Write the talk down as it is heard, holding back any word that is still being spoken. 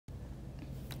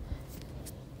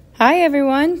Hi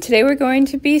everyone, today we're going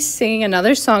to be singing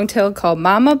another SongTale called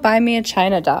Momma, Buy Me a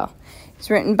China Doll.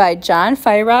 It's written by John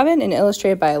Firerobin and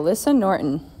illustrated by Alyssa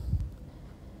Norton.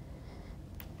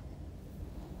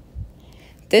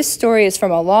 This story is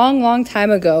from a long time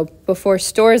ago, before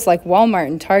stores like Walmart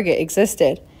and Target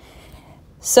existed.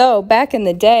 So, back in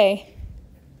the day,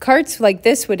 carts like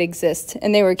this would exist,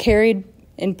 and they were carried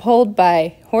and pulled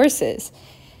by horses.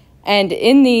 And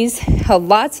in these held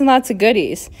lots and lots of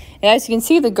goodies. And as you can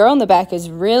see, the girl in the back is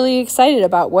really excited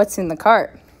about what's in the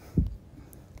cart.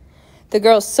 The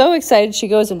girl's so excited she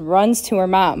goes and runs to her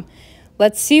mom.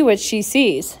 Let's see what she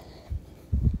sees.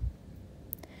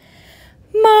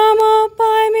 Mama,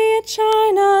 buy me a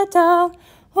China doll.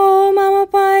 Oh, Mama,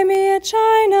 buy me a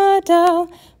China doll.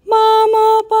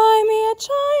 Mama, buy me a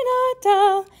China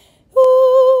doll.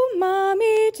 Ooh,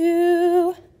 Mommy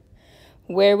do.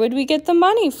 Where would we get the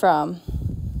money from?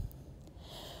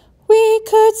 We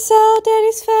could sell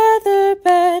Daddy's feather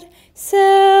bed,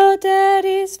 sell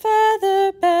Daddy's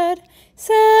feather bed,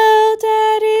 sell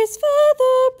Daddy's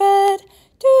feather bed,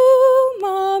 do,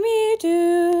 Mommy,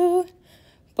 do.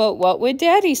 But what would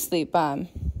Daddy sleep on?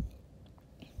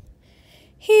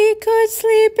 He could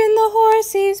sleep in the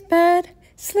horsey's bed,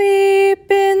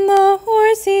 sleep in the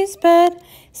horsey's bed,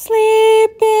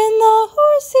 sleep in the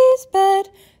horsey's bed,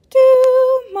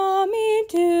 do, Mommy,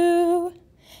 do.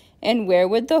 And where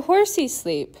would the horsey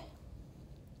sleep?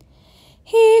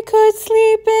 He could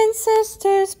sleep in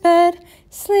Sister's bed,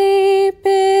 sleep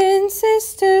in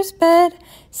Sister's bed,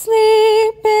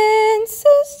 sleep in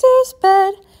Sister's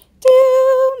bed,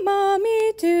 do,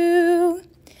 Mommy, do.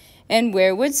 And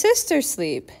where would Sister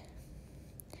sleep?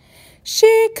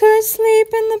 She could sleep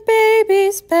in the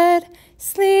baby's bed,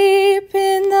 sleep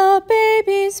in the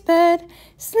baby's bed,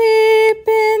 sleep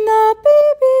in the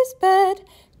baby's bed,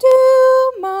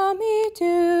 do, Mommy,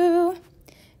 do.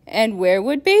 And where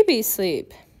would baby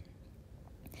sleep?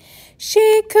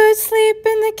 She could sleep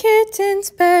in the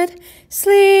kitten's bed,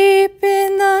 sleep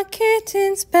in the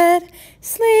kitten's bed,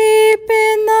 sleep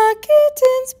in the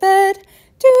kitten's bed,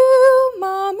 do,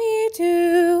 Mommy,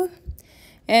 do.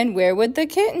 And where would the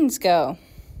kittens go?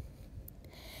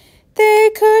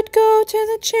 They could go to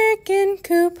the chicken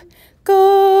coop,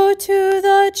 go to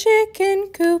the chicken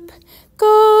coop,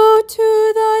 go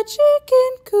to the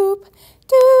chicken coop,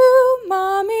 do,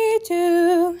 Mommy,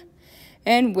 do.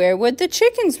 And where would the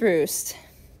chickens roost?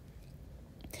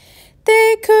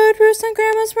 They could roost on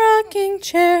Grandma's rocking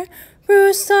chair,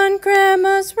 roost on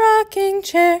Grandma's rocking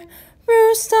chair,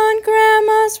 roost on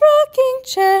Grandma's rocking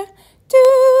chair,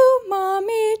 do,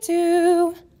 Mommy,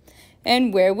 do.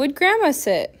 And where would Grandma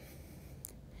sit?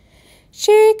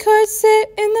 She could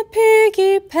sit in the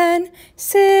piggy pen,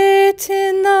 sit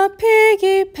in the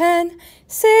piggy pen,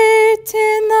 sit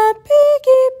in the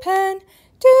piggy pen,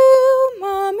 do,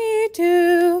 Mommy,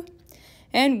 do.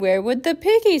 And where would the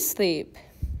piggies sleep?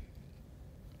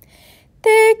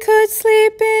 They could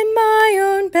sleep in my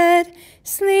own bed,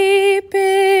 sleep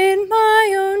in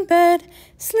my own bed,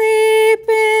 sleep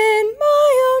in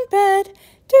my own bed,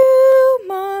 do,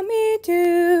 Mommy,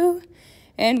 do.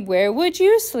 And where would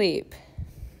you sleep?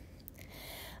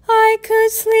 I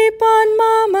could sleep on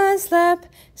Mama's lap,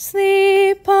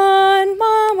 sleep on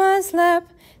Mama's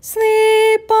lap,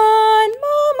 sleep on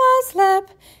Mama's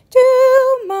lap,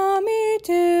 do, Mommy,